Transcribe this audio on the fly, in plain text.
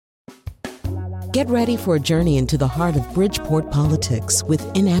Get ready for a journey into the heart of Bridgeport politics with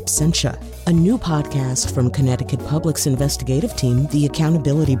In Absentia, a new podcast from Connecticut Public's investigative team, The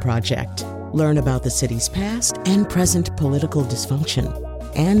Accountability Project. Learn about the city's past and present political dysfunction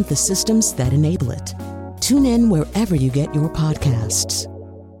and the systems that enable it. Tune in wherever you get your podcasts.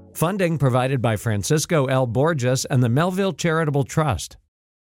 Funding provided by Francisco L. Borges and the Melville Charitable Trust.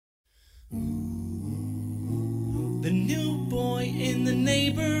 The new boy in the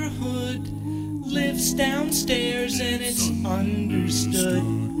neighborhood lives downstairs and it's understood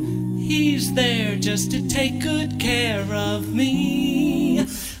he's there just to take good care of me,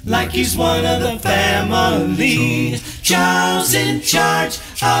 like he's one of the family. Charles in charge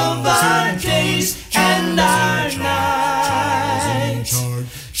of our days and our nights.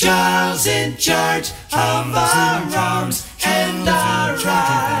 Charles in charge of our wrongs and our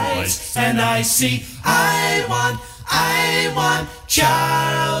rights. And I want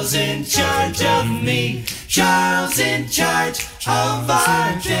Charles in charge of me. Charles in charge of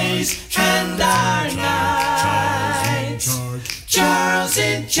our days and our nights. Charles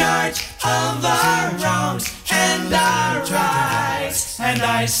in charge of our wrongs and our rights. And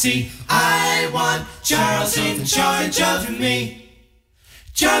I want Charles in charge of me.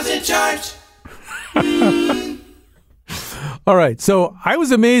 Charles in charge. All right. So I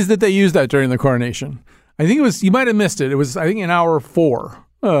was amazed that they used that during the coronation. I think it was, you might have missed it. It was, I think, in hour 4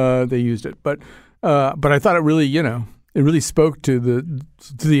 they used it. But I thought it really, it really spoke to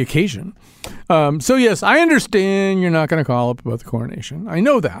the occasion. So, yes, I understand you're not going to call up about the coronation. I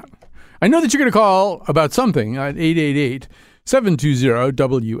know that. I know that you're going to call about something at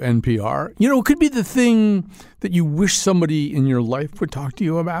 888-720-WNPR. It could be the thing that you wish somebody in your life would talk to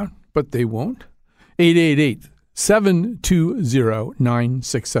you about, but they won't.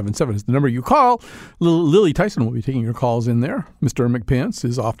 888-720-9677 is the number you call. Lily Tyson will be taking your calls in there. Mr. McPants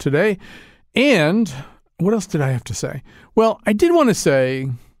is off today. And what else did I have to say? Well, I did want to say,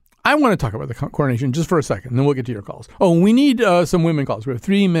 I want to talk about the coronation just for a second, and then we'll get to your calls. Oh, we need some women calls. We have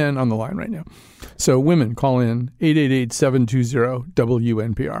 3 men on the line right now. So women, call in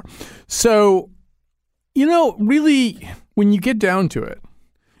 888-720-WNPR. So, really, when you get down to it,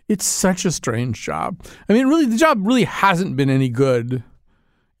 it's such a strange job. I mean, really, the job really hasn't been any good,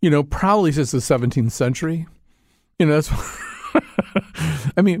 probably since the 17th century. That's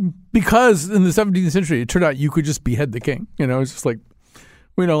I mean, because in the 17th century, it turned out you could just behead the king. It's just like,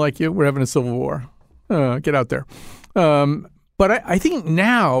 we don't like you. We're having a civil war. Get out there. But I think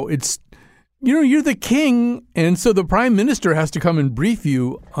now it's, you're the king. And so the prime minister has to come and brief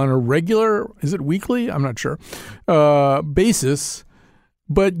you on a regular, is it weekly? I'm not sure, basis.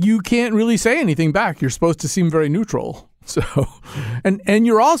 But you can't really say anything back. You're supposed to seem very neutral. So, and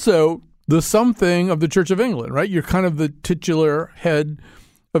you're also the something of the Church of England, right? You're kind of the titular head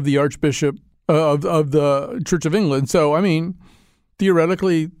of the Archbishop of the Church of England. So, I mean,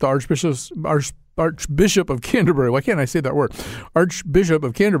 theoretically, the Archbishop of Canterbury, why can't I say that word? Archbishop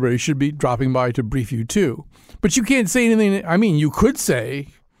of Canterbury should be dropping by to brief you too. But you can't say anything. I mean, you could say,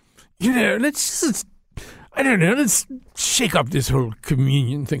 let's shake up this whole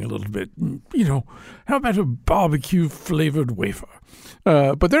communion thing a little bit. How about a barbecue flavored wafer?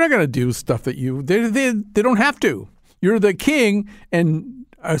 But they're not going to do stuff that they don't have to. You're the king, and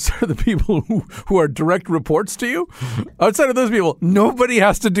outside of the people who are direct reports to you, outside of those people, nobody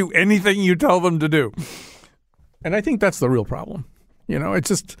has to do anything you tell them to do. And I think that's the real problem. It's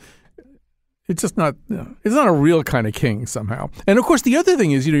just not, it's not a real kind of king somehow. And of course, the other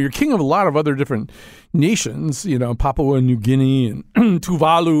thing is, you're king of a lot of other different nations, Papua New Guinea and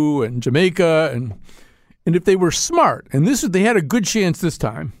Tuvalu and Jamaica. And if they were smart, and they had a good chance this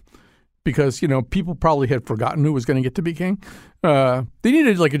time because, people probably had forgotten who was going to get to be king. They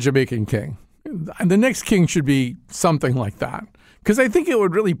needed like a Jamaican king. And the next king should be something like that because I think it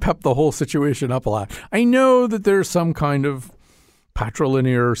would really pep the whole situation up a lot. I know that there's some kind of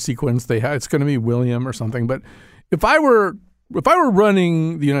patrilinear sequence it's going to be William or something. But if I were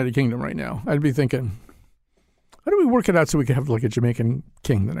running the United Kingdom right now, I'd be thinking, how do we work it out so we could have like a Jamaican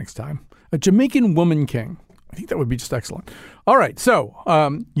king the next time? A Jamaican woman king. I think that would be just excellent. All right. So,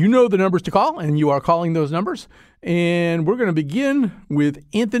 the numbers to call, and you are calling those numbers. And we're going to begin with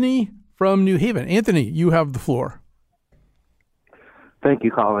Anthony from New Haven. Anthony, you have the floor. Thank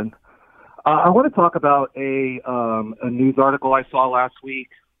you, Colin. I want to talk about a news article I saw last week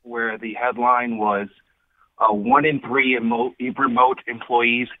where the headline was 1 in 3 remote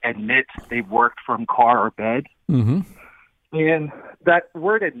employees admit they've worked from car or bed. Mm-hmm. And that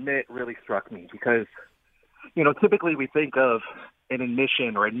word admit really struck me because, typically we think of an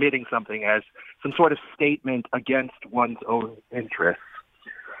admission or admitting something as some sort of statement against one's own interests.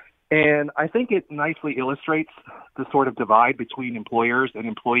 And I think it nicely illustrates the sort of divide between employers and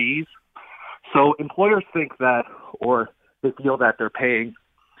employees. So employers think that, or they feel that they're paying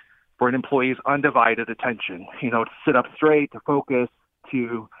for an employee's undivided attention, to sit up straight, to focus,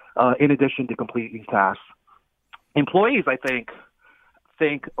 to, in addition to completing tasks. Employees, I think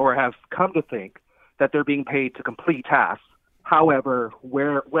or have come to think that they're being paid to complete tasks, however,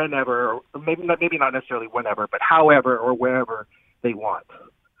 whenever, maybe not necessarily whenever, but however or wherever they want.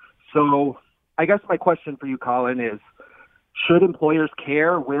 So I guess my question for you, Colin, is should employers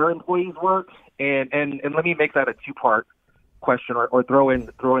care where employees work? And let me make that a two-part question, or throw in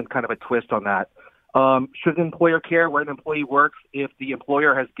kind of a twist on that. Should an employer care where an employee works if the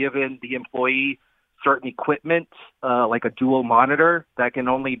employer has given the employee certain equipment, like a dual monitor that can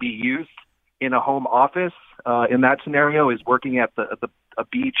only be used in a home office? In that scenario, is working at a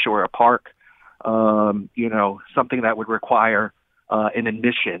beach or a park, something that would require an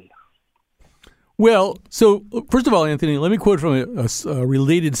admission. Well, so first of all, Anthony, let me quote from a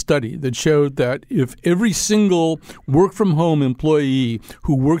related study that showed that if every single work-from-home employee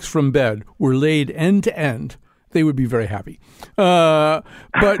who works from bed were laid end-to-end, they would be very happy. But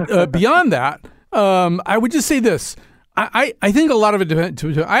beyond that, I would just say this. I think a lot of it depends.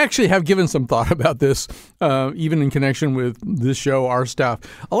 I actually have given some thought about this, even in connection with this show, our staff.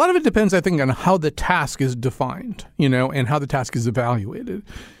 A lot of it depends, I think, on how the task is defined, and how the task is evaluated.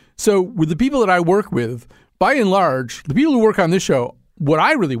 So with the people that I work with, by and large, the people who work on this show, what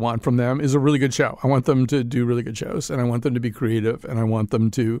I really want from them is a really good show. I want them to do really good shows, and I want them to be creative, and I want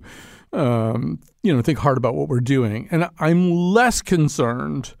them to, think hard about what we're doing. And I'm less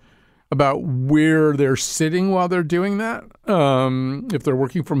concerned about where they're sitting while they're doing that. If they're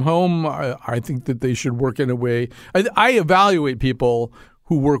working from home, I think that they should work in a way. I evaluate people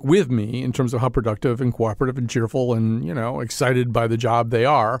who work with me in terms of how productive and cooperative and cheerful and, excited by the job they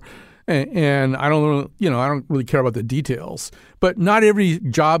are. And I don't really care about the details. But not every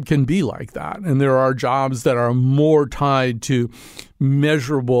job can be like that. And there are jobs that are more tied to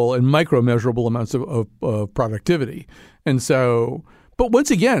measurable and micro-measurable amounts of productivity. And so, but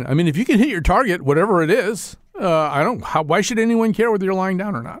once again, I mean, if you can hit your target, whatever it is, why should anyone care whether you're lying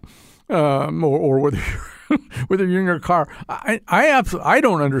down or not? Or whether you're whether you're in your car. I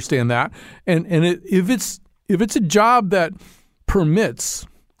don't understand that. And if it's a job that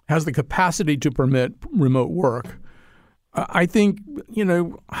has the capacity to permit remote work, I think it's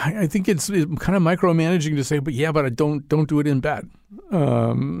kind of micromanaging to say, but don't do it in bed.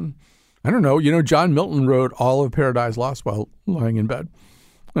 I don't know. John Milton wrote all of Paradise Lost while lying in bed.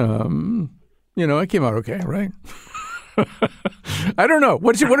 It came out okay, right? I don't know.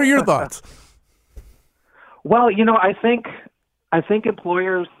 What are your thoughts? Well, I think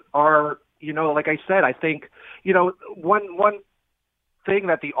employers are, like I said, I think, one thing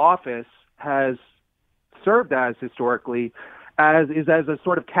that the office has served as historically is as a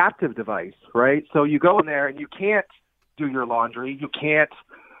sort of captive device, right? So you go in there and you can't do your laundry. You can't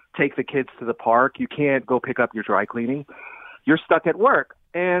take the kids to the park. You can't go pick up your dry cleaning. You're stuck at work.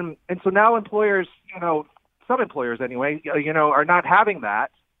 And so now employers, some employers anyway, are not having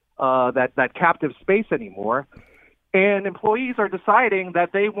that captive space anymore. And employees are deciding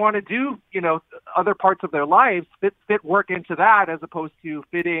that they want to do, other parts of their lives, fit work into that as opposed to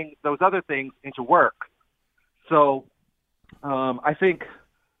fitting those other things into work. So I think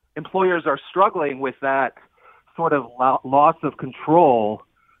employers are struggling with that sort of loss of control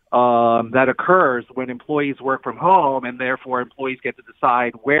that occurs when employees work from home, and therefore employees get to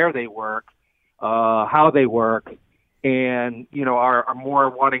decide where they work, how they work, and are more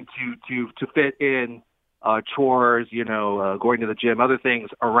wanting to fit in chores, going to the gym, other things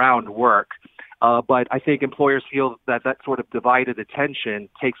around work. But I think employers feel that sort of divided attention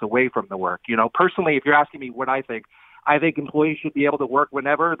takes away from the work. Personally, if you're asking me what I think employees should be able to work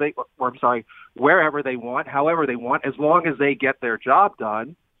wherever they want, however they want, as long as they get their job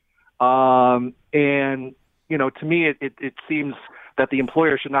done. And to me, it seems that the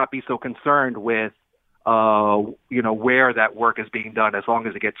employer should not be so concerned with where that work is being done as long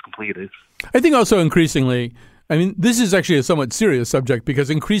as it gets completed. I think also increasingly, this is actually a somewhat serious subject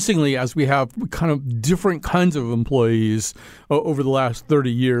because increasingly as we have kind of different kinds of employees over the last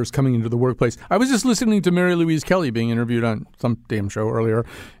 30 years coming into the workplace. I was just listening to Mary Louise Kelly being interviewed on some damn show earlier,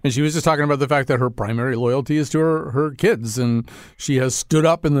 and she was just talking about the fact that her primary loyalty is to her kids, and she has stood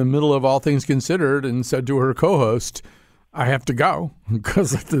up in the middle of All Things Considered and said to her co-host, I have to go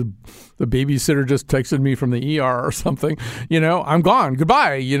because the babysitter just texted me from the ER or something. I'm gone.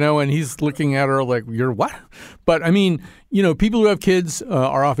 Goodbye. And he's looking at her like, you're what? But people who have kids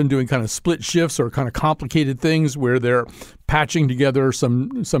are often doing kind of split shifts or kind of complicated things where they're patching together some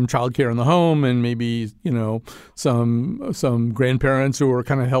childcare in the home, and maybe some grandparents who are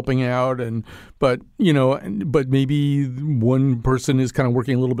kind of helping out, but maybe one person is kind of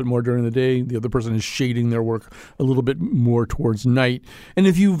working a little bit more during the day, the other person is shading their work a little bit more towards night. And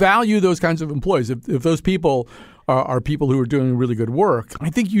if you value those kinds of employees, if those people are people who are doing really good work, I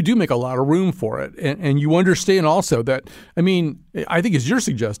think you do make a lot of room for it. And you understand also that, I think as you're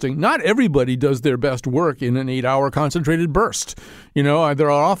suggesting, not everybody does their best work in an 8-hour concentrated burst. There are an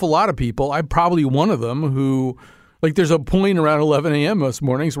awful lot of people. I'm probably one of them who, there's a point around 11 a.m. most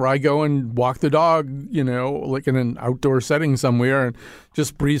mornings where I go and walk the dog, in an outdoor setting somewhere and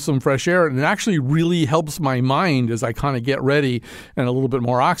just breathe some fresh air. And it actually really helps my mind as I kind of get ready and a little bit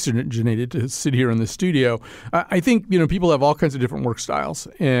more oxygenated to sit here in the studio. I think, people have all kinds of different work styles.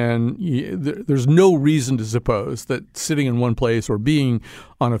 And there's no reason to suppose that sitting in one place or being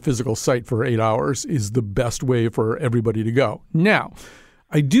on a physical site for 8 hours is the best way for everybody to go. Now,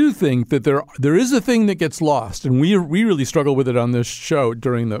 I do think that there is a thing that gets lost, and we really struggle with it on this show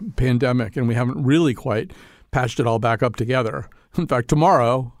during the pandemic, and we haven't really quite patched it all back up together. In fact,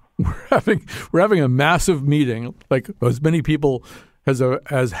 tomorrow we're having a massive meeting, like as many people as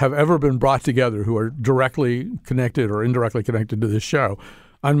have ever been brought together who are directly connected or indirectly connected to this show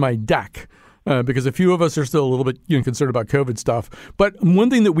on my deck. Because a few of us are still a little bit concerned about COVID stuff. But one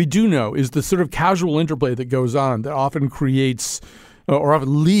thing that we do know is the sort of casual interplay that goes on that often creates or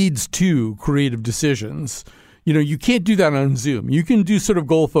often leads to creative decisions. You can't do that on Zoom. You can do sort of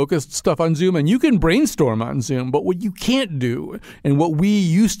goal-focused stuff on Zoom, and you can brainstorm on Zoom. But what you can't do, and what we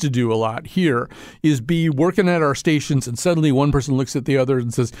used to do a lot here, is be working at our stations, and suddenly one person looks at the other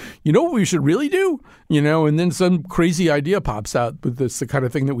and says, you know what we should really do? And then some crazy idea pops out, but that's the kind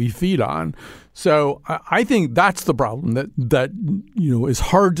of thing that we feed on. So I think that's the problem that is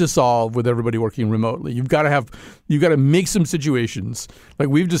hard to solve with everybody working remotely. You've got to make some situations like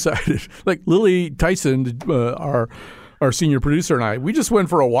we've decided. Like Lily Tyson, our senior producer, and I, we just went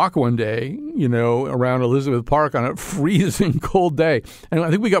for a walk one day, around Elizabeth Park on a freezing cold day, and I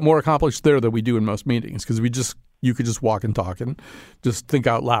think we got more accomplished there than we do in most meetings because you could just walk and talk and just think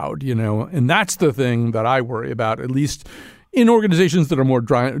out loud, and that's the thing that I worry about, at least in organizations that are more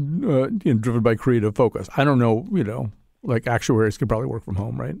driven by creative focus. I don't know, like actuaries could probably work from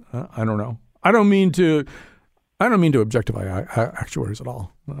home, right? I don't know. I don't mean to objectify actuaries at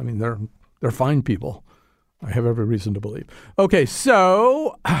all. They're fine people. I have every reason to believe. Okay,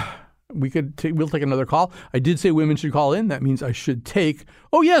 so we'll take another call. I did say women should call in. That means I should take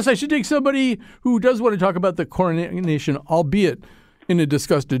somebody who does want to talk about the coronation, albeit in a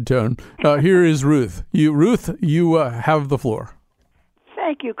disgusted tone. Here is Ruth. You have the floor.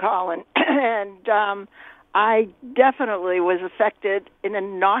 Thank you, Colin. And I definitely was affected in a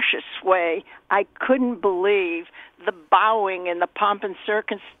nauseous way. I couldn't believe the bowing and the pomp and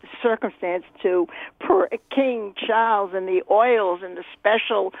circumstance to King Charles and the oils and the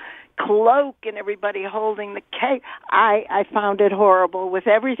special cloak and everybody holding the cake. I found it horrible with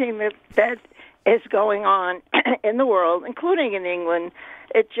everything that is going on in the world, including in England.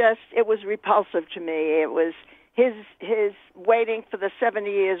 It was repulsive to me. It was his waiting for the 70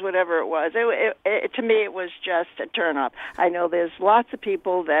 years, whatever it was. To me, it was just a turn-up. I know there's lots of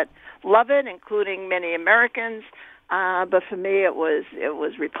people that love it, including many Americans, but for me, it was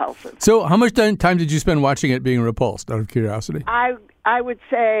repulsive. So how much time did you spend watching it being repulsed, out of curiosity? I would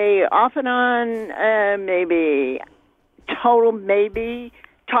say off and on, maybe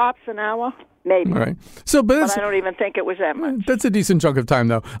tops an hour. Maybe. All right. But I don't even think it was that much. That's a decent chunk of time,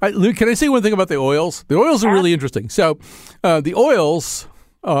 though. Can I say one thing about the oils? The oils are really interesting. So the oils,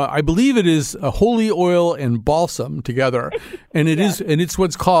 I believe it is a holy oil and balsam together. And it's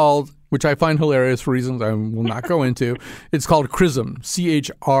what's called, which I find hilarious for reasons I will not go into. It's called chrism,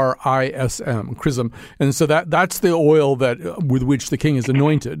 CHRISM, chrism, and so that's the oil with which the king is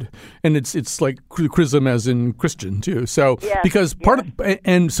anointed, and it's like chrism as in Christian too. So because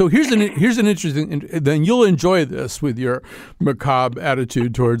so here's an interesting. Then you'll enjoy this with your macabre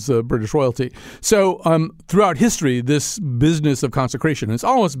attitude towards British royalty. So throughout history, this business of consecration has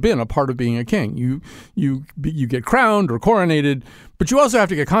always been a part of being a king. You get crowned or coronated, but you also have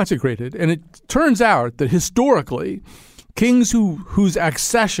to get consecrated. And it turns out that historically, kings whose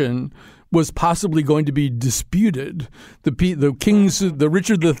accession was possibly going to be disputed, the kings, the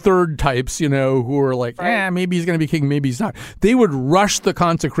Richard III types, who were like, maybe he's going to be king, maybe he's not. They would rush the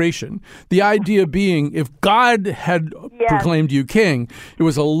consecration. The idea being, if God had proclaimed you king, it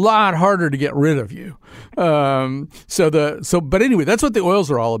was a lot harder to get rid of you. But anyway, that's what the oils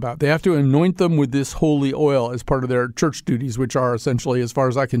are all about. They have to anoint them with this holy oil as part of their church duties, which are essentially, as far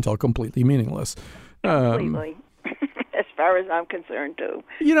as I can tell, completely meaningless. Completely. As far as I'm concerned, too.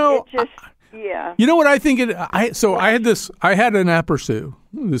 You know, it just, yeah. You know what I think? I had an aperçu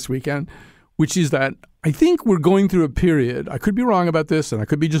this weekend, which is that I think we're going through a period. I could be wrong about this, and I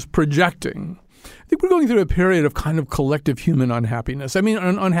could be just projecting. I think we're going through a period of kind of collective human unhappiness. I mean,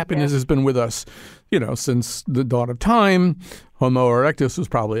 unhappiness has been with us, since the dawn of time. Homo erectus was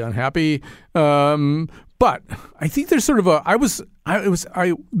probably unhappy. But I think there's sort of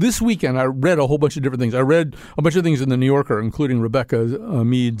this weekend I read a whole bunch of different things. I read a bunch of things in the New Yorker, including Rebecca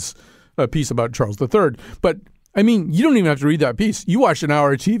Mead's piece about Charles III. But I mean, you don't even have to read that piece. You watched an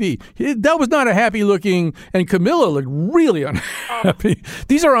hour of TV. That was not a happy looking, and Camilla looked really unhappy.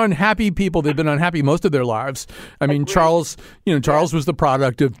 These are unhappy people. They've been unhappy most of their lives. I mean, Charles was the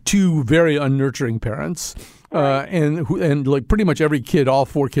product of two very unnurturing parents. And like pretty much every kid, all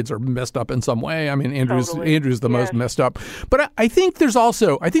four kids are messed up in some way. I mean, Andrew's the most messed up. But I think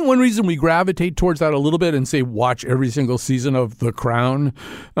one reason we gravitate towards that a little bit and say watch every single season of The Crown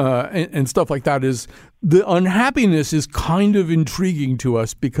and stuff like that is the unhappiness is kind of intriguing to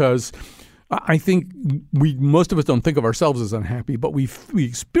us because I think most of us don't think of ourselves as unhappy, but we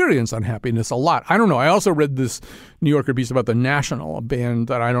experience unhappiness a lot. I don't know. I also read this New Yorker piece about The National, a band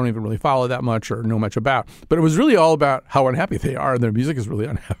that I don't even really follow that much or know much about. But it was really all about how unhappy they are, and their music is really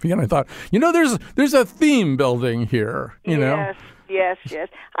unhappy. And I thought, there's a theme building here. Yes.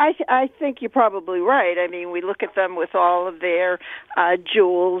 I think you're probably right. I mean, we look at them with all of their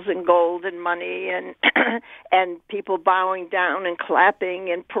jewels and gold and money and and people bowing down and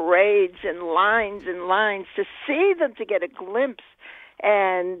clapping and parades and lines to see them, to get a glimpse.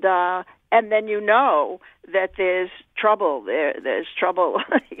 And then that there's trouble. There's trouble,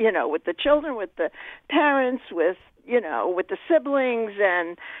 with the children, with the parents, with the siblings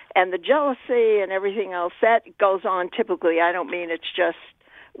and the jealousy and everything else that goes on typically. I don't mean it's just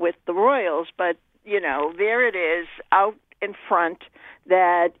with the royals, but, there it is out in front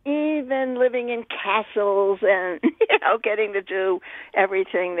that even living in castles and, getting to do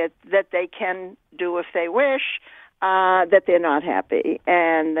everything that they can do if they wish, that they're not happy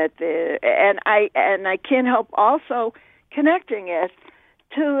and I can't help also connecting it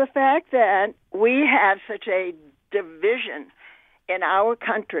to the fact that we have such a division in our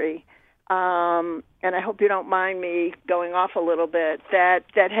country, and I hope you don't mind me going off a little bit, that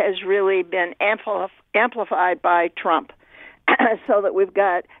has really been amplified by Trump, so that we've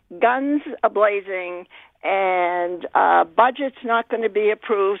got guns a-blazing and budget's not going to be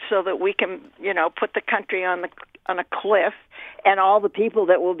approved so that we can, put the country on a cliff, and all the people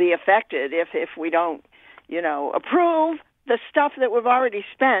that will be affected if we don't, approve the stuff that we've already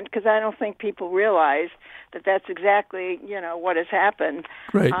spent, because I don't think people realize that that's exactly, what has happened.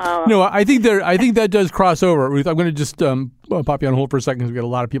 Right. No, I think that does cross over. Ruth, I'm going to just pop you on hold for a second because we've got a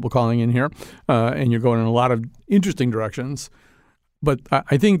lot of people calling in here, and you're going in a lot of interesting directions. But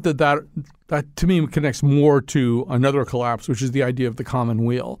I think that to me connects more to another collapse, which is the idea of the common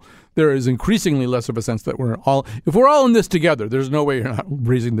weal. There is increasingly less of a sense that if we're all in this together, there's no way you're not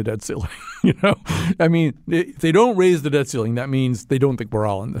raising the debt ceiling. I mean, if they don't raise the debt ceiling, that means they don't think we're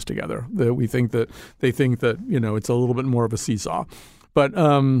all in this together. They think that it's a little bit more of a seesaw. But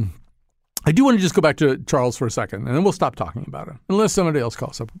I do want to just go back to Charles for a second, and then we'll stop talking about him, unless somebody else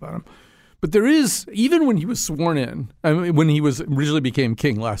calls up about him. But there is, even when he was sworn in, when he originally became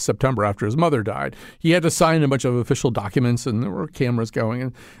king last September after his mother died, he had to sign a bunch of official documents and there were cameras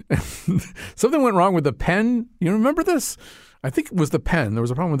going. And something went wrong with the pen. You remember this? I think it was the pen. There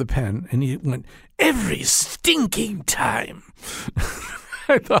was a problem with the pen. And he went, every stinking time.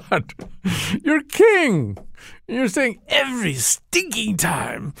 I thought, you're king. You're saying every stinking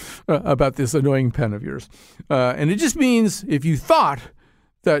time about this annoying pen of yours. And it just means if you thought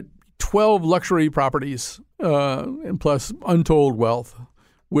that 12 luxury properties and plus untold wealth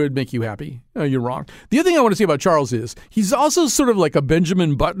would make you happy, you're wrong. The other thing I want to say about Charles is he's also sort of like a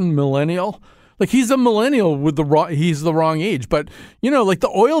Benjamin Button millennial. Like he's a millennial he's the wrong age. But, like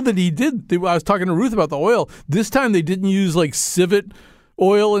the oil that he did, I was talking to Ruth about the oil. This time they didn't use like civet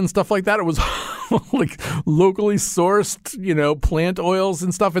oil and stuff like that. It was like locally sourced, plant oils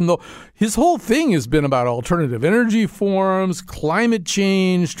and stuff. And his whole thing has been about alternative energy forms, climate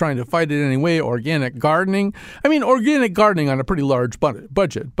change, trying to fight it anyway, organic gardening. I mean, organic gardening on a pretty large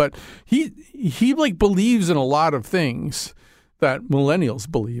budget. But he like believes in a lot of things that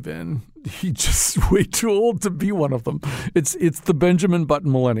millennials believe in. He's just way too old to be one of them. It's the Benjamin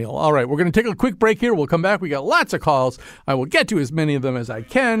Button millennial. All right, we're going to take a quick break here. We'll come back. We got lots of calls. I will get to as many of them as I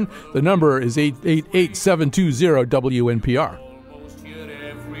can. The number is 888-720-WNPR. Almost hear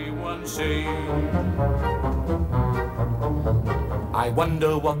everyone say, I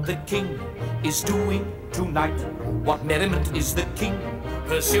wonder what the king is doing tonight? What merriment is the king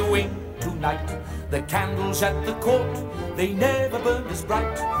pursuing tonight? The candles at the court, they never burn as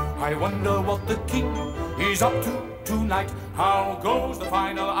bright. I wonder what the king is up to tonight. How goes the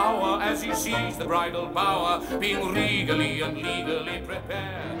final hour as he sees the bridal bower being regally and legally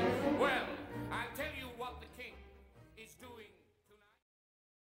prepared? Well, I'll tell you what the king is doing tonight.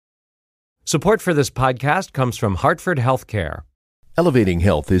 Support for this podcast comes from Hartford Healthcare. Elevating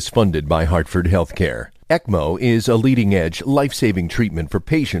Health is funded by Hartford Healthcare. ECMO is a leading-edge, life-saving treatment for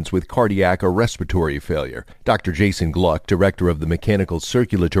patients with cardiac or respiratory failure. Dr. Jason Gluck, director of the Mechanical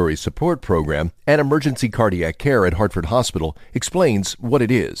Circulatory Support Program and Emergency Cardiac Care at Hartford Hospital, explains what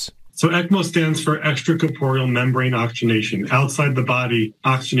it is. So ECMO stands for extracorporeal membrane oxygenation, outside the body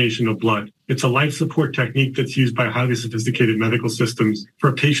oxygenation of blood. It's a life support technique that's used by highly sophisticated medical systems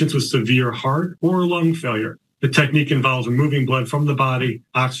for patients with severe heart or lung failure. The technique involves removing blood from the body,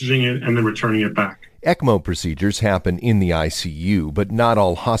 oxygenating it, and then returning it back. ECMO procedures happen in the ICU, but not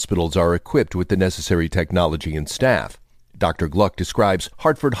all hospitals are equipped with the necessary technology and staff. Dr. Gluck describes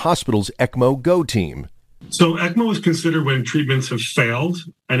Hartford Hospital's ECMO Go team. So ECMO is considered when treatments have failed,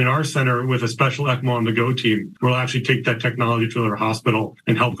 and in our center, with a special ECMO on the Go team, we'll actually take that technology to their hospital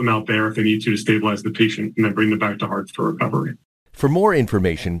and help them out there if they need to stabilize the patient and then bring them back to Hartford for recovery. For more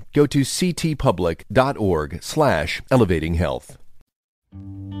information, go to ctpublic.org/elevatinghealth.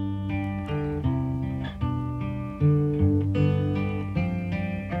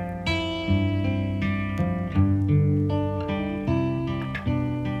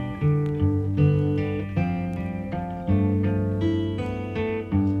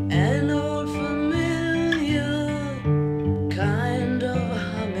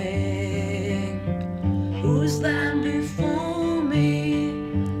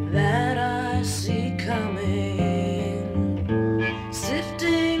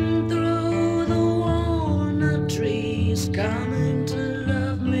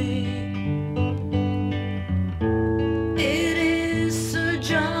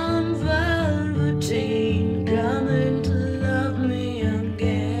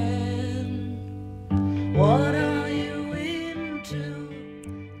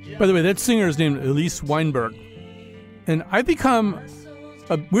 By the way, that singer is named Elise Weinberg. And I've become...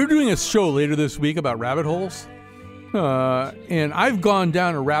 we're doing a show later this week about rabbit holes. And I've gone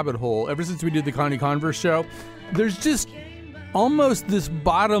down a rabbit hole ever since we did the Connie Converse show. There's just almost this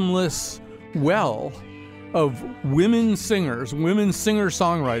bottomless well of women singers, women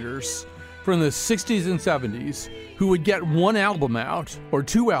singer-songwriters from the 60s and 70s who would get one album out or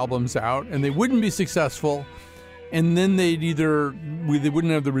two albums out, and they wouldn't be successful. And then they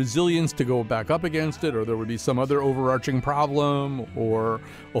wouldn't have the resilience to go back up against it, or there would be some other overarching problem, or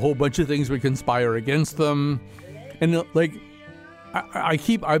a whole bunch of things would conspire against them. And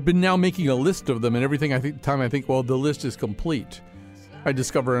I've been now making a list of them, and every time I think, well, the list is complete, I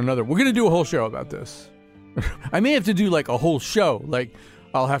discover another. We're going to do a whole show about this. I may have to do like a whole show. Like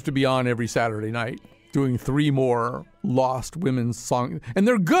I'll have to be on every Saturday night doing 3 more lost women's songs, and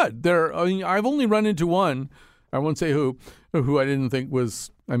they're good. I've only run into one. I won't say who I didn't think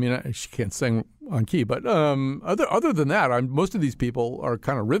was. I mean, she can't sing on key, but other than that, most of these people are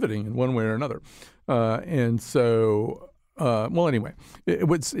kind of riveting in one way or another. And so, anyway,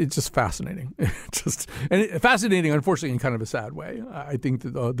 it's just fascinating. Fascinating, unfortunately, in kind of a sad way. I think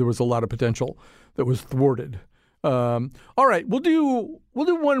that there was a lot of potential that was thwarted. All right, we'll do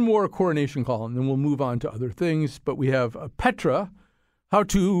one more coronation call, and then we'll move on to other things. But we have Petra. How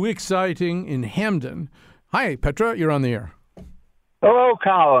too exciting in Hamden. Hi, Petra, you're on the air. Hello,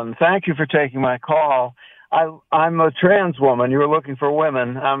 Colin. Thank you for taking my call. I'm a trans woman. You were looking for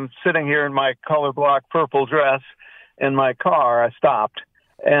women. I'm sitting here in my color block purple dress in my car. I stopped.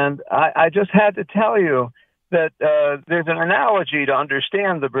 And I just had to tell you that there's an analogy to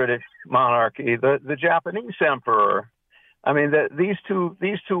understand the British monarchy, the Japanese emperor. I mean, these two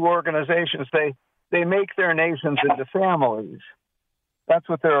organizations, they make their nations into families. That's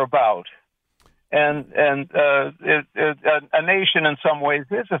what they're about. And a nation in some ways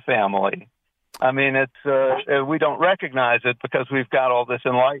is a family. I mean, we don't recognize it because we've got all this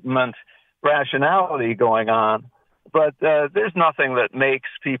Enlightenment rationality going on. But there's nothing that makes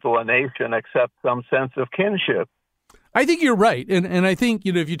people a nation except some sense of kinship. I think you're right. And I think,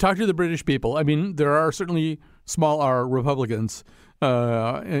 if you talk to the British people, I mean, there are certainly small R Republicans,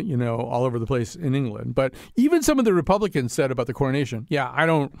 all over the place in England. But even some of the Republicans said about the coronation, I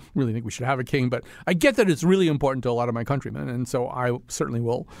don't really think we should have a king, but I get that it's really important to a lot of my countrymen. And so I certainly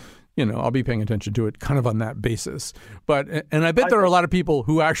will I'll be paying attention to it kind of on that basis. And I bet there are a lot of people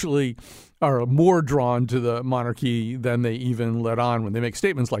who actually are more drawn to the monarchy than they even let on when they make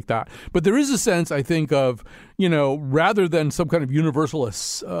statements like that. But there is a sense, I think, of, rather than some kind of universal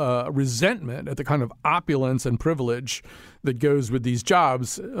resentment at the kind of opulence and privilege that goes with these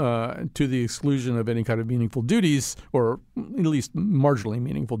jobs to the exclusion of any kind of meaningful duties, or at least marginally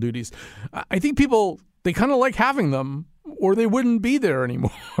meaningful duties. I think people, they kind of like having them, or they wouldn't be there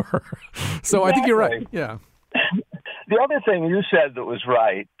anymore. So exactly. I think you're right. Yeah. The other thing you said that was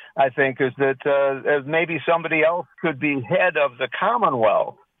right, I think, is that maybe somebody else could be head of the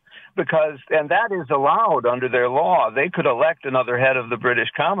Commonwealth, and that is allowed under their law. They could elect another head of the British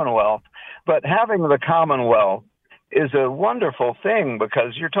Commonwealth, but having the Commonwealth is a wonderful thing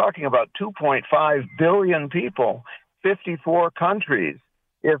because you're talking about 2.5 billion people, 54 countries.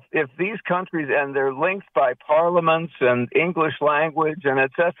 If these countries, and they're linked by parliaments and English language and et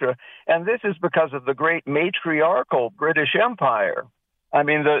cetera, and this is because of the great matriarchal British Empire. I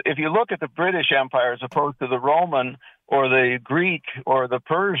mean, if you look at the British Empire as opposed to the Roman or the Greek or the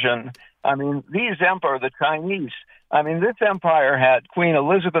Persian, I mean, these empire, the Chinese, I mean, this empire had Queen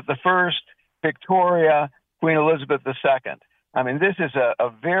Elizabeth I, Victoria, Queen Elizabeth II. I mean, this is a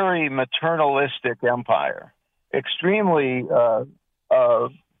very maternalistic empire, extremely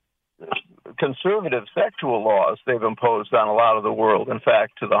conservative sexual laws they've imposed on a lot of the world, in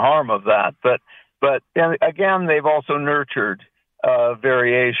fact, to the harm of that. But again, they've also nurtured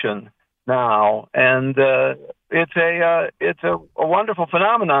variation now, and it's a wonderful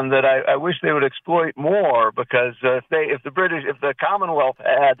phenomenon that I wish they would exploit more, because if the Commonwealth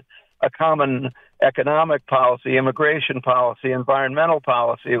had a common economic policy, immigration policy, environmental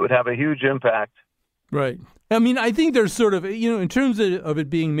policy, it would have a huge impact. Right. I mean, I think there's sort of, in terms of it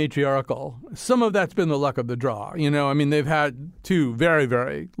being matriarchal, some of that's been the luck of the draw. I mean, they've had two very,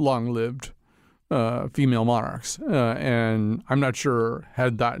 very long-lived female monarchs, and I'm not sure,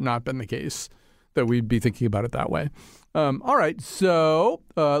 had that not been the case, that we'd be thinking about it that way. All right, so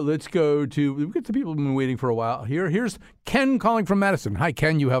let's go to, we've got some people who've been waiting for a while here. Here's Ken calling from Madison. Hi,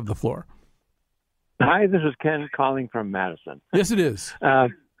 Ken, you have the floor. Hi, this is Ken calling from Madison. Yes, it is.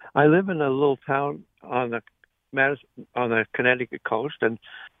 I live in a little town on the Connecticut coast, and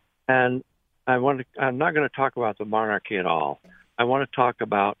I'm not going to talk about the monarchy at all. I want to talk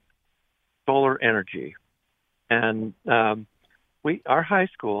about solar energy, and our high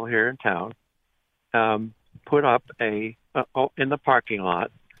school here in town put up in the parking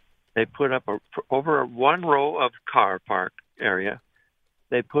lot. They put up over one row of car park area.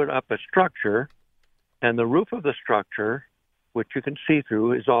 They put up a structure, and the roof of the structure, which you can see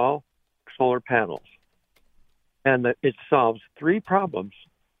through, is all solar panels. And it solves three problems.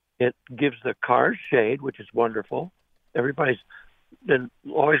 It gives the cars shade, which is wonderful. Everybody's been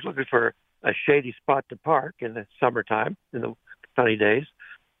always looking for a shady spot to park in the summertime, in the sunny days.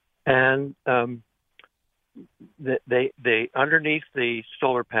 And they underneath the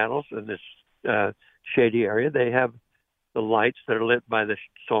solar panels in this shady area, they have the lights that are lit by the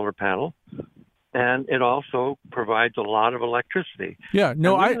solar panel. And it also provides a lot of electricity. Yeah,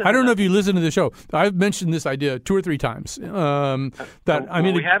 no, I don't know if you listen to the show. I've mentioned this idea 2 or 3 times. We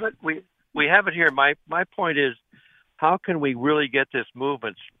have it here. My point is, how can we really get this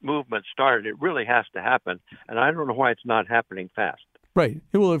movement started? It really has to happen, and I don't know why it's not happening fast. Right.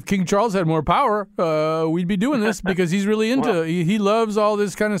 Well, if King Charles had more power, we'd be doing this because he's really into. He loves all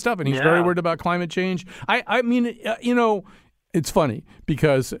this kind of stuff, and he's very worried about climate change. I mean, it's funny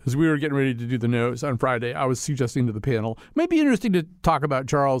because as we were getting ready to do the nose on Friday, I was suggesting to the panel, it might be interesting to talk about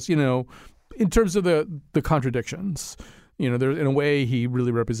Charles, in terms of the contradictions. There, in a way, he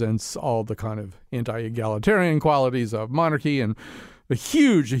really represents all the kind of anti-egalitarian qualities of monarchy and a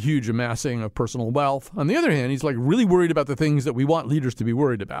huge amassing of personal wealth. On the other hand, he's like really worried about the things that we want leaders to be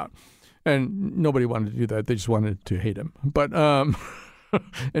worried about. And nobody wanted to do that. They just wanted to hate him, but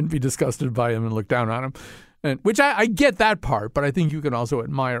and be disgusted by him and look down on him. And which I get that part, but I think you can also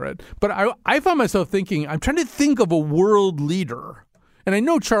admire it. But I found myself thinking, I'm trying to think of a world leader. And I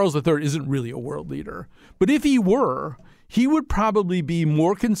know Charles III isn't really a world leader. But if he were, he would probably be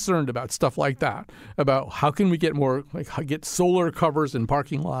more concerned about stuff like that, about how can we get more, get solar covers in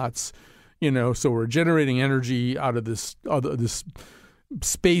parking lots, so we're generating energy out of this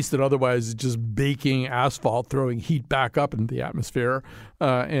space that otherwise is just baking asphalt, throwing heat back up into the atmosphere,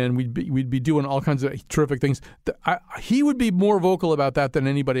 and we'd be doing all kinds of terrific things. He would be more vocal about that than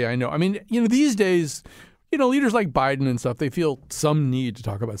anybody I know. I mean, these days, leaders like Biden and stuff, they feel some need to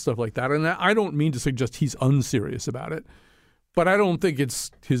talk about stuff like that, and I don't mean to suggest he's unserious about it, But I don't think it's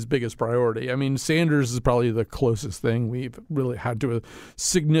his biggest priority. I mean, Sanders is probably the closest thing we've really had to a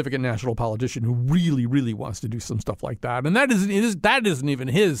significant national politician who really, really wants to do some stuff like that. And that isn't even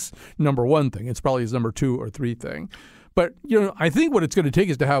his number one thing. It's probably his number 2 or 3 thing. But, I think what it's going to take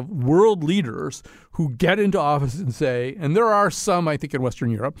is to have world leaders who get into office and say, and there are some, I think, in Western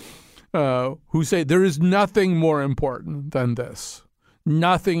Europe, who say there is nothing more important than this.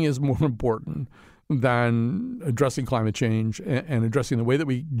 Nothing is more important than addressing climate change and addressing the way that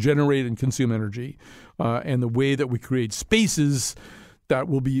we generate and consume energy, and the way that we create spaces that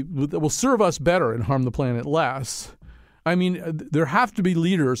will serve us better and harm the planet less. I mean, there have to be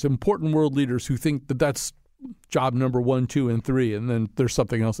leaders, important world leaders, who think that that's job number 1, 2, and 3, and then there's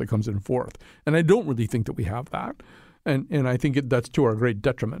something else that comes in fourth. And I don't really think that we have that, and I think that's to our great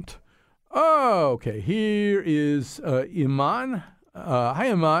detriment. Oh, okay. Here is Iman. Hi,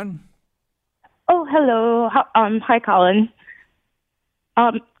 Iman. Oh, hello. Hi, Colin.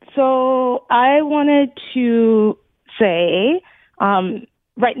 So I wanted to say,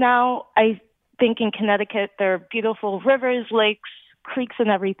 right now, I think in Connecticut, there are beautiful rivers, lakes, creeks, and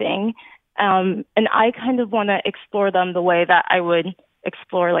everything. And I kind of want to explore them the way that I would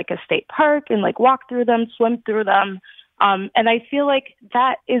explore like a state park and like walk through them, swim through them. And I feel like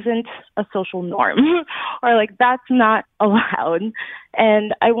that isn't a social norm or like that's not allowed.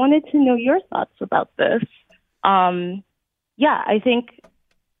 And I wanted to know your thoughts about this. I think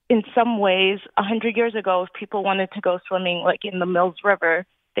in some ways, 100 years ago, if people wanted to go swimming like in the Mills River,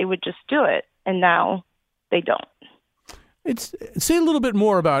 they would just do it. And now they don't. Say a little bit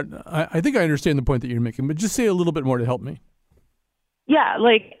more about, I think I understand the point that you're making, but just say a little bit more to help me. Yeah,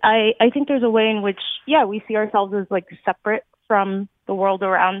 like I think there's a way in which, we see ourselves as like separate from the world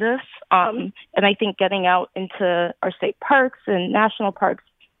around us. And I think getting out into our state parks and national parks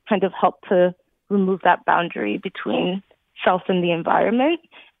kind of help to remove that boundary between self and the environment.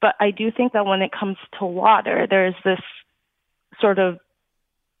 But I do think that when it comes to water, there's this sort of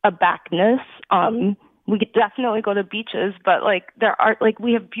a backness. We could definitely go to beaches, but like there are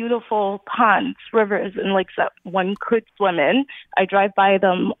we have beautiful ponds, rivers, and lakes that one could swim in. I drive by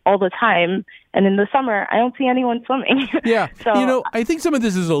them all the time, and in the summer I don't see anyone swimming. Yeah, so I think some of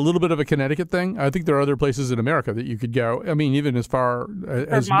this is a little bit of a Connecticut thing. I think there are other places in America that you could go. I mean, even as far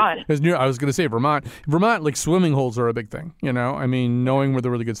as Vermont. as near. I was going to say Vermont. Vermont, like swimming holes are a big thing. I mean, knowing where the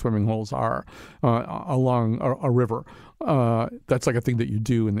really good swimming holes are along a river. That's like a thing that you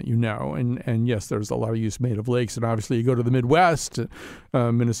do and that and yes, there's a lot of use made of lakes, and obviously you go to the Midwest,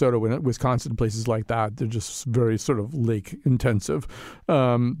 Minnesota, Wisconsin, places like that, they're just very sort of lake intensive.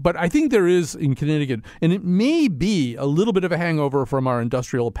 But I think there is in Connecticut, and it may be a little bit of a hangover from our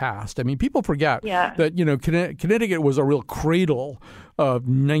industrial past. I mean, people forget that Connecticut was a real cradle of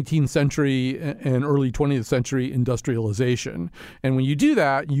 19th century and early 20th century industrialization. And when you do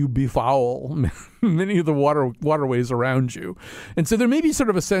that, you befoul many of the waterways around you. And so there may be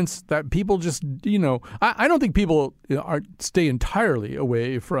sort of a sense that people just, I don't think people stay entirely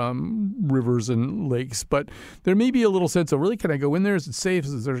away from rivers and lakes, but there may be a little sense of, really, can I go in there? Is it safe?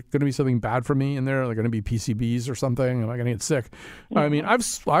 Is there going to be something bad for me in there? Are there going to be PCBs or something? Am I going to get sick? Mm-hmm. I mean,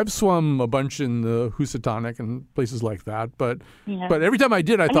 I've swum a bunch in the Housatonic and places like that, but every time I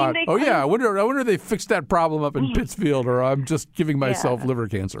did, I thought, I wonder if they fixed that problem up in Pittsfield, or I'm just giving myself liver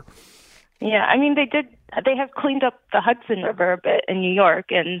cancer. Yeah, I mean, they have cleaned up the Hudson River a bit in New York,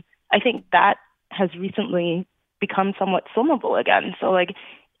 and I think that has recently become somewhat swimmable again. So,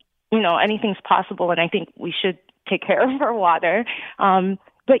 anything's possible, and I think we should take care of our water.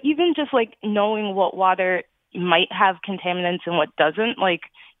 But even just, knowing what water might have contaminants and what doesn't,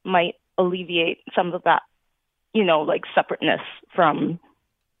 might alleviate some of that, separateness from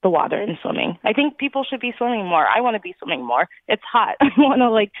the water and swimming. I think people should be swimming more. I want to be swimming more. It's hot. I want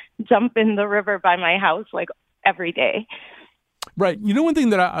to jump in the river by my house every day. Right. One thing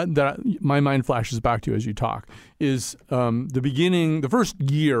that my mind flashes back to as you talk is the first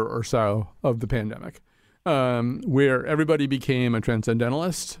year or so of the pandemic, where everybody became a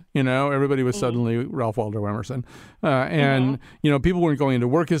transcendentalist. Everybody was suddenly Ralph Waldo Emerson. And people weren't going into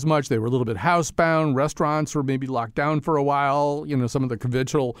work as much. They were a little bit housebound. Restaurants were maybe locked down for a while. Some of the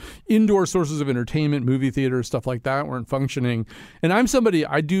conventional indoor sources of entertainment, movie theaters, stuff like that, weren't functioning. And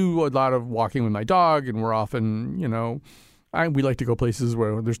I do a lot of walking with my dog, and we're often, we like to go places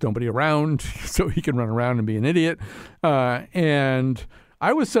where there's nobody around so he can run around and be an idiot. And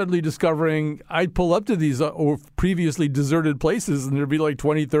I was suddenly discovering I'd pull up to these previously deserted places, and there'd be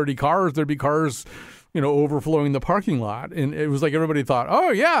 20, 30 cars. There'd be cars, overflowing the parking lot. And it was like everybody thought,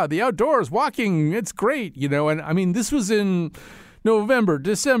 oh, yeah, the outdoors, walking, it's great, And I mean, this was in November,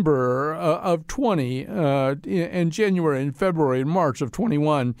 December of 20, and January and February and March of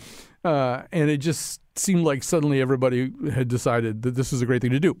 21. And it just seemed like suddenly everybody had decided that this was a great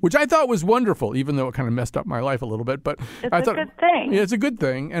thing to do, which I thought was wonderful, even though it kind of messed up my life a little bit. But I thought, good thing. Yeah, it's a good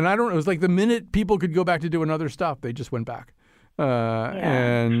thing. And I don't know, it was like the minute people could go back to doing other stuff, they just went back.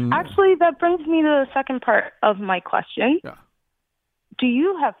 And actually, that brings me to the second part of my question. Yeah. Do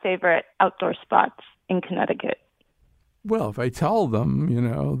you have favorite outdoor spots in Connecticut? Well, if I tell them,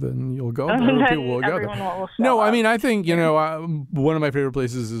 then you'll go there. People will go there. No, I mean, I think, one of my favorite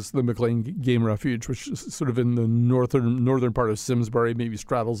places is the McLean Game Refuge, which is sort of in the northern part of Simsbury, maybe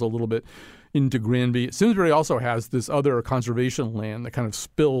straddles a little bit into Granby. Simsbury also has this other conservation land that kind of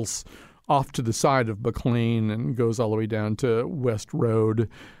spills off to the side of McLean and goes all the way down to West Road.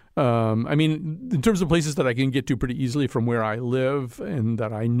 I mean, in terms of places that I can get to pretty easily from where I live and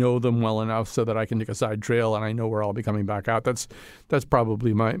that I know them well enough so that I can take a side trail and I know where I'll be coming back out, that's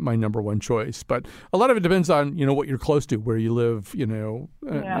probably my number one choice. But a lot of it depends on, what you're close to, where you live,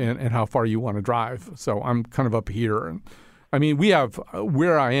 and how far you want to drive. So I'm kind of up here. And I mean, we have,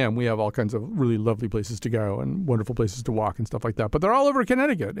 where I am, we have all kinds of really lovely places to go and wonderful places to walk and stuff like that. But they're all over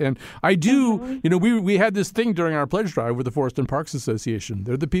Connecticut. And I do, we had this thing during our pledge drive with the Forest and Parks Association.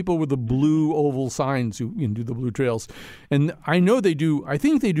 They're the people with the blue oval signs who do the blue trails. And I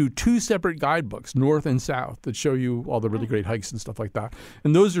think they do two separate guidebooks, north and south, that show you all the really great hikes and stuff like that.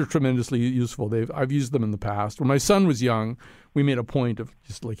 And those are tremendously useful. I've used them in the past. When my son was young, we made a point of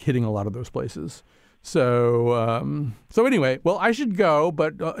just like hitting a lot of those places. So anyway, well, I should go,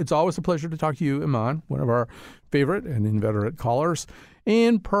 but it's always a pleasure to talk to you, Iman, one of our favorite and inveterate callers.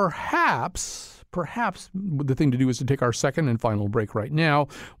 And perhaps the thing to do is to take our second and final break right now.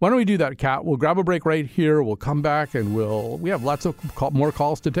 Why don't we do that, Kat? We'll grab a break right here. We'll come back, and we have lots of more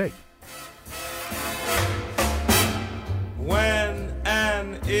calls to take. When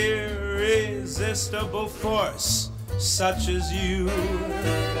an irresistible force such as you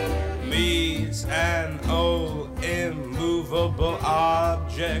meets an old immovable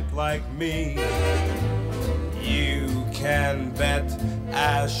object like me, you can bet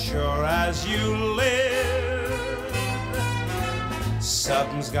as sure as you live,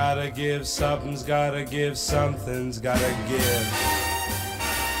 something's gotta give, something's gotta give, something's gotta give.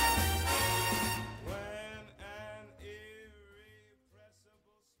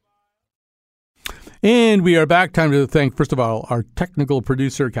 And we are back. Time to thank, first of all, our technical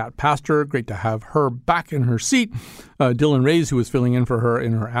producer, Kat Pastor. Great to have her back in her seat. Dylan Reyes, who was filling in for her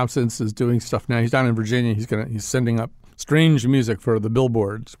in her absence, is doing stuff now. He's down in Virginia. He's sending up strange music for the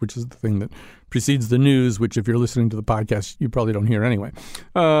billboards, which is the thing that precedes the news, which if you're listening to the podcast, you probably don't hear anyway.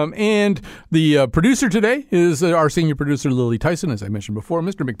 And the producer today is our senior producer, Lily Tyson, as I mentioned before.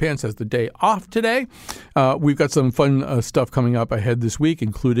 Mr. McPants has the day off today. We've got some fun stuff coming up ahead this week,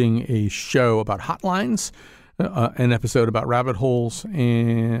 including a show about hotlines, an episode about rabbit holes,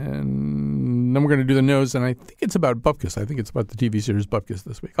 and then we're going to do the news, and I think it's about Bupkis. I think it's about the TV series Bupkis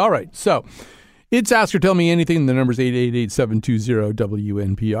this week. All right, so it's Ask or Tell Me Anything. The number is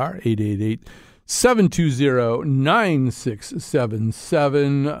 888-720-WNPR,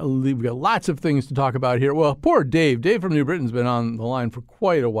 888-720-9677. We've got lots of things to talk about here. Well, poor Dave. Dave from New Britain's been on the line for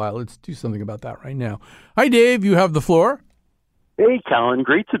quite a while. Let's do something about that right now. Hi, Dave. You have the floor. Hey, Colin.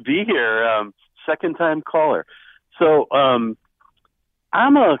 Great to be here. Second-time caller. So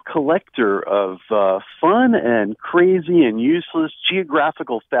I'm a collector of fun and crazy and useless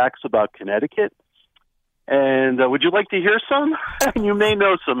geographical facts about Connecticut. And would you like to hear some? You may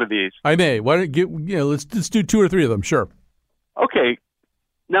know some of these. I may. Why don't let's do two or three of them. Sure. Okay.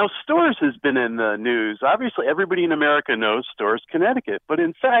 Now, Storrs has been in the news. Obviously, everybody in America knows Storrs, Connecticut. But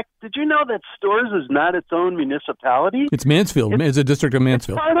in fact, did you know that Storrs is not its own municipality? It's Mansfield. It's a district of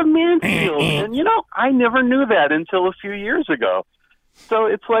Mansfield. It's part of Mansfield. And, I never knew that until a few years ago. So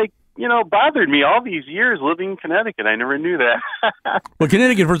it's like, bothered me all these years living in Connecticut. I never knew that. Well,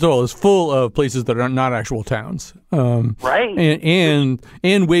 Connecticut, first of all, is full of places that are not actual towns. Right. And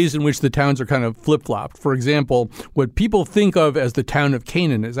ways in which the towns are kind of flip-flopped. For example, what people think of as the town of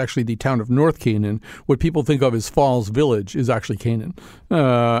Canaan is actually the town of North Canaan. What people think of as Falls Village is actually Canaan.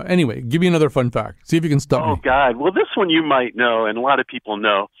 Anyway, give me another fun fact. See if you can stump me. Oh, God. Well, this one you might know, and a lot of people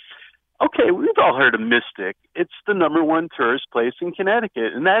know. Okay, we've all heard of Mystic. It's the number one tourist place in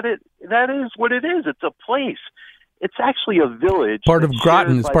Connecticut, and that is what it is. It's a place. It's actually a village. Part of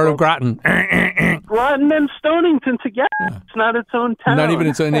Groton. It's part of Groton. Groton and Stonington together. Yeah. It's not its own town. Not even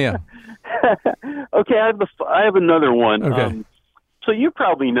its own, yeah. Okay, I have another one. Okay. So you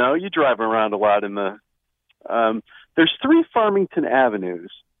probably know. You drive around a lot in the there's 3 Farmington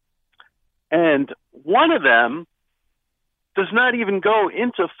Avenues, and one of them does not even go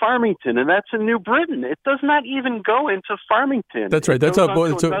into Farmington, and that's in New Britain. It does not even go into Farmington. That's right. That's up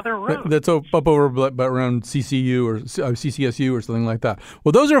up over around CCU or CCSU or something like that.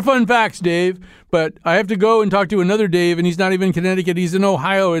 Well, those are fun facts, Dave. But I have to go and talk to another Dave, and he's not even in Connecticut. He's in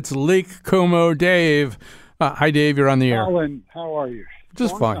Ohio. It's Lake Como Dave. Hi, Dave. You're on the air. Alan, how are you?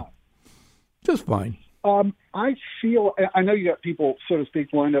 Just fine. Just fine. I know you got people, so to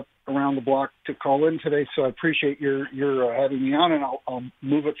speak, lined up around the block to call in today, so I appreciate your having me on, and I'll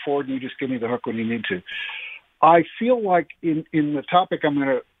move it forward, and you just give me the hook when you need to. I feel like in the topic I'm going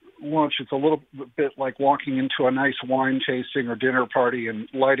to launch, it's a little bit like walking into a nice wine tasting or dinner party and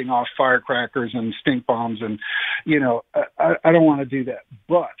lighting off firecrackers and stink bombs, and, I don't want to do that.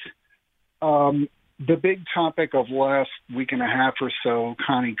 But the big topic of last week and a half or so,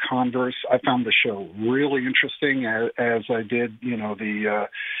 Connie Converse, I found the show really interesting, as I did,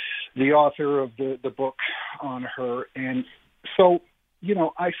 the author of the book on her. And so,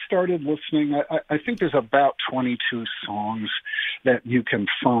 I started listening. I think there's about 22 songs that you can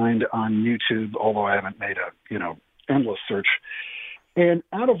find on YouTube, although I haven't made a, endless search. And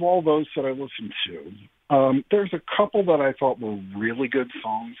out of all those that I listened to, there's a couple that I thought were really good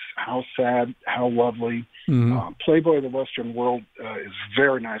songs. How Sad, How Lovely. Mm-hmm. Playboy of the Western World is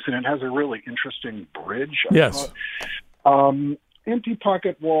very nice, and it has a really interesting bridge. Yes. Empty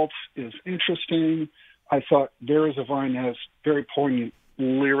Pocket Waltz is interesting. I thought There Is a Vine has very poignant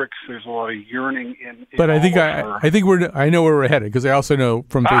lyrics. There's a lot of yearning in but I think I know where we're headed, because I also know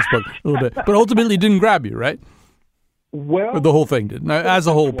from Facebook a little bit. But ultimately, it didn't grab you, right? Well, or the whole thing didn't, as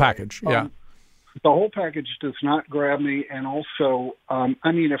a whole package. Yeah. The whole package does not grab me, and also,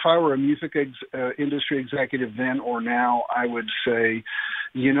 if I were a music industry executive then or now, I would say,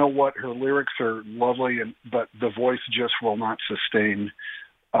 you know what, her lyrics are lovely, but the voice just will not sustain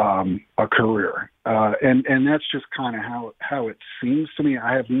a career, and that's just kind of how it seems to me.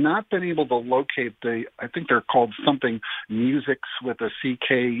 I have not been able to locate I think they're called something Musics with a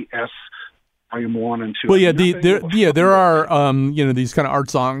CKS. Volume 1 and 2. Well, there are these kind of art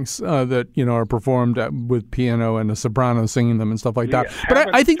songs that are performed with piano and a soprano singing them and stuff like that.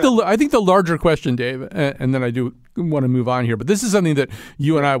 But I think the larger question, Dave, and then I do want to move on here, but this is something that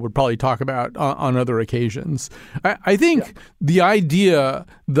you and I would probably talk about on other occasions. I think the idea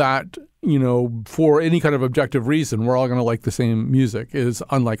that for any kind of objective reason, we're all going to like the same music is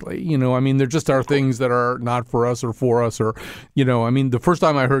unlikely. There just are things that are not for us or for us, or, the first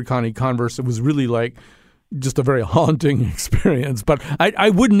time I heard Connie Converse, it was really like just a very haunting experience. But I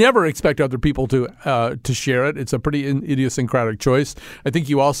would never expect other people to share it. It's a pretty idiosyncratic choice. I think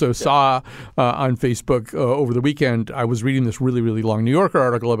you also saw on Facebook over the weekend, I was reading this really, really long New Yorker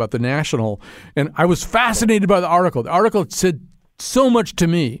article about the National, and I was fascinated by the article. The article said so much to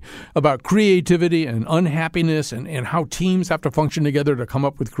me about creativity and unhappiness and how teams have to function together to come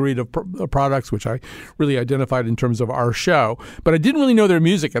up with creative products, which I really identified in terms of our show. But I didn't really know their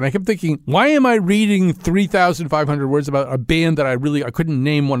music, and I kept thinking, why am I reading 3,500 words about a band that I couldn't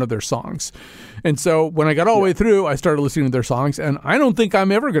name one of their songs? And so when I got all the way through, I started listening to their songs, and I don't think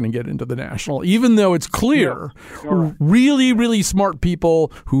I'm ever going to get into the National, even though it's clear really, really smart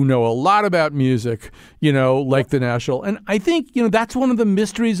people who know a lot about music, like the National. And I think, that's one of the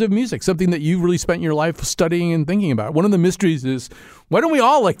mysteries of music, something that you've really spent your life studying and thinking about. One of the mysteries is, why don't we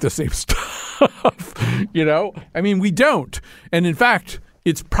all like the same stuff? We don't. And in fact,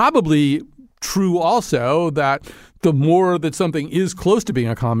 it's probably true also that the more that something is close to being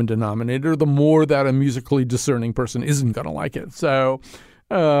a common denominator, the more that a musically discerning person isn't going to like it. So,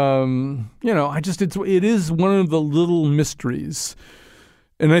 it is one of the little mysteries.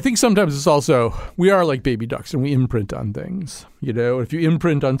 And I think sometimes it's also, we are like baby ducks and we imprint on things. If you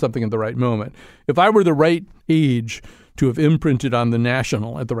imprint on something at the right moment. If I were the right age to have imprinted on the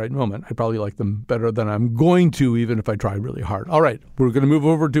National at the right moment, I'd probably like them better than I'm going to, even if I try really hard. All right, we're going to move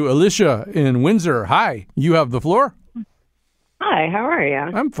over to Alicia in Windsor. Hi, you have the floor. Hi, how are you?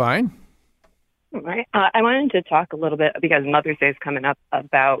 I'm fine. All right. I wanted to talk a little bit, because Mother's Day is coming up,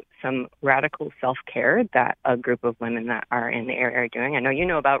 about some radical self-care that a group of women that are in the area are doing. I know you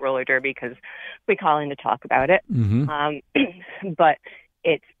know about roller derby because we call in to talk about it. Mm-hmm. But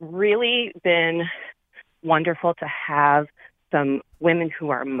it's really been wonderful to have some women who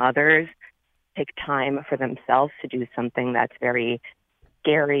are mothers take time for themselves to do something that's very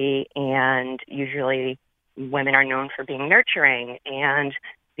scary, and usually women are known for being nurturing, and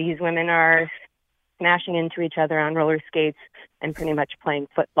these women are smashing into each other on roller skates and pretty much playing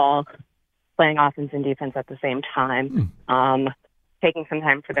football, playing offense and defense at the same time, taking some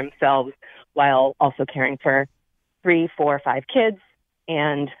time for themselves while also caring for 3, 4, 5 kids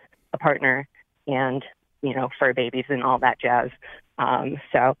and a partner and fur babies and all that jazz.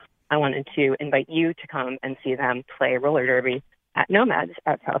 So I wanted to invite you to come and see them play roller derby at Nomads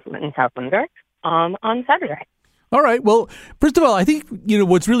in South Windsor on Saturday. All right. Well, first of all, I think,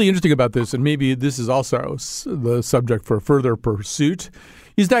 what's really interesting about this, and maybe this is also the subject for further pursuit,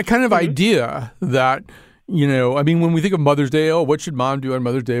 is that kind of idea that, when we think of Mother's Day, what should mom do on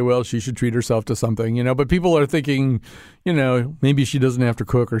Mother's Day? Well, she should treat herself to something, but people are thinking, maybe she doesn't have to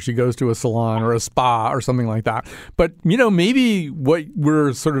cook, or she goes to a salon or a spa or something like that. But, maybe what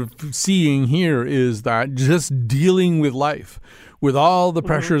we're sort of seeing here is that just dealing with life, with all the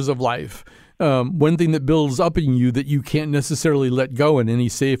pressures of life, one thing that builds up in you that you can't necessarily let go in any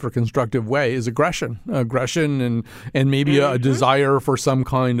safe or constructive way is aggression and maybe a desire for some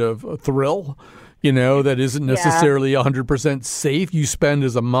kind of thrill, that isn't necessarily 100% safe. You spend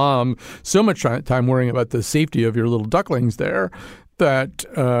as a mom so much time worrying about the safety of your little ducklings there that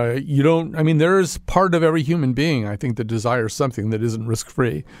you don't, there's part of every human being, I think, that desires something that isn't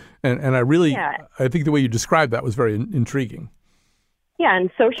risk-free. And I think the way you described that was very intriguing. Yeah,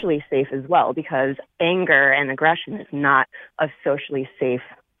 and socially safe as well, because anger and aggression is not a socially safe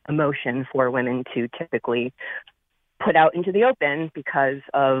emotion for women to typically put out into the open because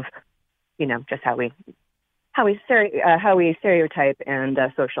of, just how we stereotype and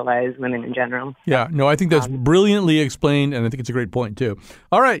socialize women in general. Yeah, no, I think that's brilliantly explained, and I think it's a great point too.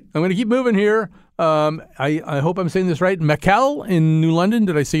 All right, I'm going to keep moving here. I hope I'm saying this right. Mackell in New London.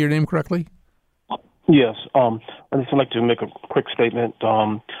 Did I say your name correctly? Yes. I just like to make a quick statement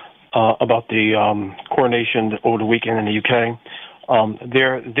about the coronation over the weekend in the UK.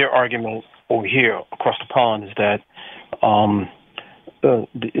 Their argument over here across the pond is that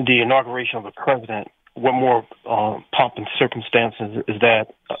the inauguration of the president, what more pomp and circumstances is that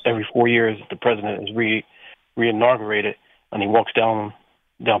every 4 years the president is re-inaugurated, and he walks down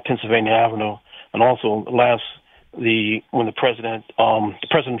Pennsylvania Avenue, and also when the president the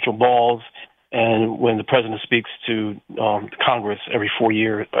presidential balls. And when the president speaks to Congress every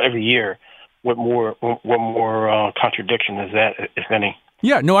year, what more contradiction is that, if any?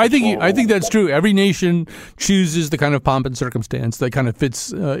 Yeah, no, I think that's true. Every nation chooses the kind of pomp and circumstance that kind of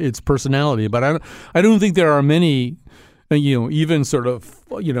fits its personality. But I don't think there are many, even sort of,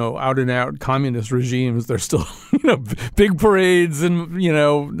 out and out communist regimes. There's still, big parades and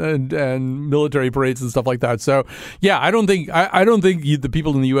and military parades and stuff like that. So yeah, I don't think the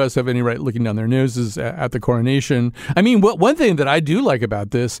people in the U.S. have any right looking down their noses at the coronation. One thing that I do like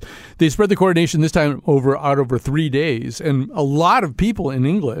about this, they spread the coronation this time out over 3 days, and a lot of people in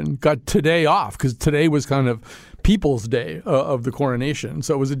England got today off because today was kind of People's Day of the coronation.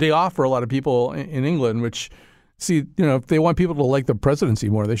 So it was a day off for a lot of people in England, which. See, if they want people to like the presidency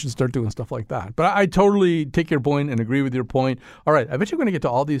more, they should start doing stuff like that. But I totally take your point and agree with your point. All right, I bet you're going to get to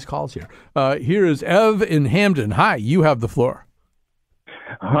all these calls here. Here is Ev in Hamden. Hi, you have the floor.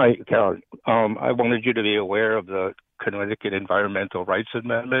 Hi, Cal. I wanted you to be aware of the Connecticut Environmental Rights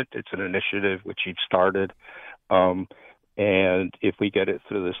Amendment. It's an initiative which you've started. And if we get it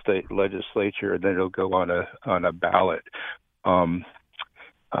through the state legislature, then it'll go on a ballot for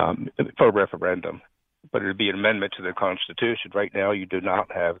a referendum. But it would be an amendment to the Constitution. Right now, you do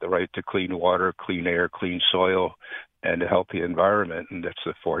not have the right to clean water, clean air, clean soil, and a healthy environment, and that's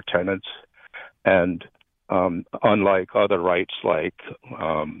the 4 tenets. And unlike other rights like,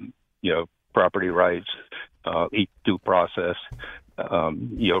 property rights, due process,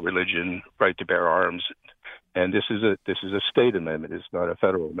 religion, right to bear arms, and this is a state amendment. It's not a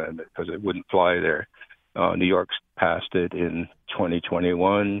federal amendment because it wouldn't fly there. New York's passed it in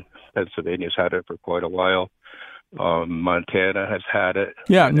 2021. Pennsylvania's had it for quite a while. Montana has had it.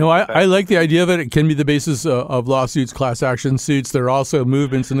 Yeah, no, I like the idea of it. It can be the basis of lawsuits, class action suits. There are also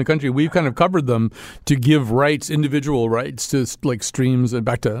movements in the country. We've kind of covered them to give rights, individual rights to like streams, and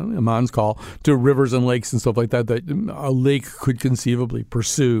back to Aman's call, to rivers and lakes and stuff like that a lake could conceivably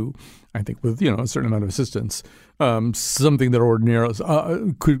pursue, I think, with a certain amount of assistance, something that ordinarily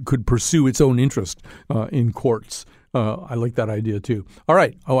could pursue its own interest in courts. I like that idea too. All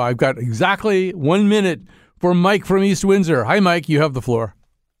right. I've got exactly 1 minute for Mike from East Windsor. Hi, Mike. You have the floor.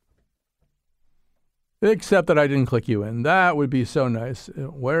 Except that I didn't click you in. That would be so nice.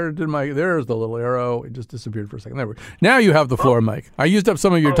 Where did there's the little arrow. It just disappeared for a second. There we go. Now you have the floor, Mike. I used up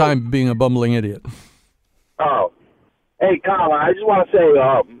some of your time being a bumbling idiot. Oh. Hey, Colin, I just want to say,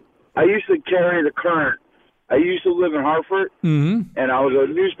 I used to carry the Current. I used to live in Hartford, and I was a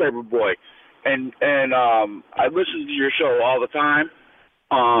newspaper boy. And I listened to your show all the time.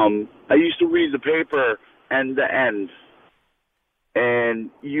 I used to read the paper end to end, and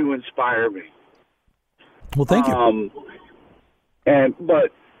you inspire me. Well, thank you.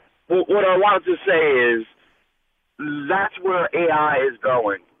 But what I wanted to say is that's where AI is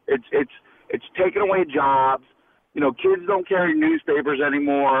going. It's taking away jobs. Kids don't carry newspapers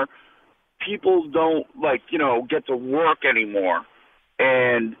anymore. People don't get to work anymore.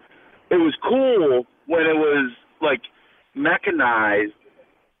 And it was cool when it was mechanized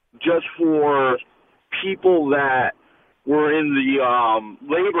just for people that were in the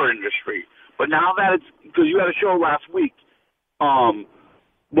labor industry. But now that because you had a show last week,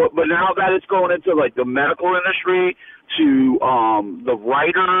 but now that it's going into the medical industry, to the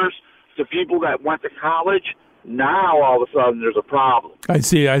writers, to people that went to college, now all of a sudden there's a problem. I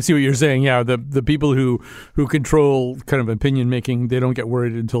see what you're saying. Yeah, the people who control kind of opinion making, they don't get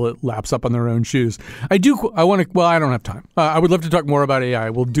worried until it laps up on their own shoes. I don't have time. I would love to talk more about AI.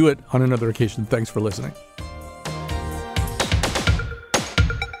 We'll do it on another occasion. Thanks for listening.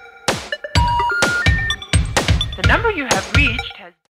 The number you have reached has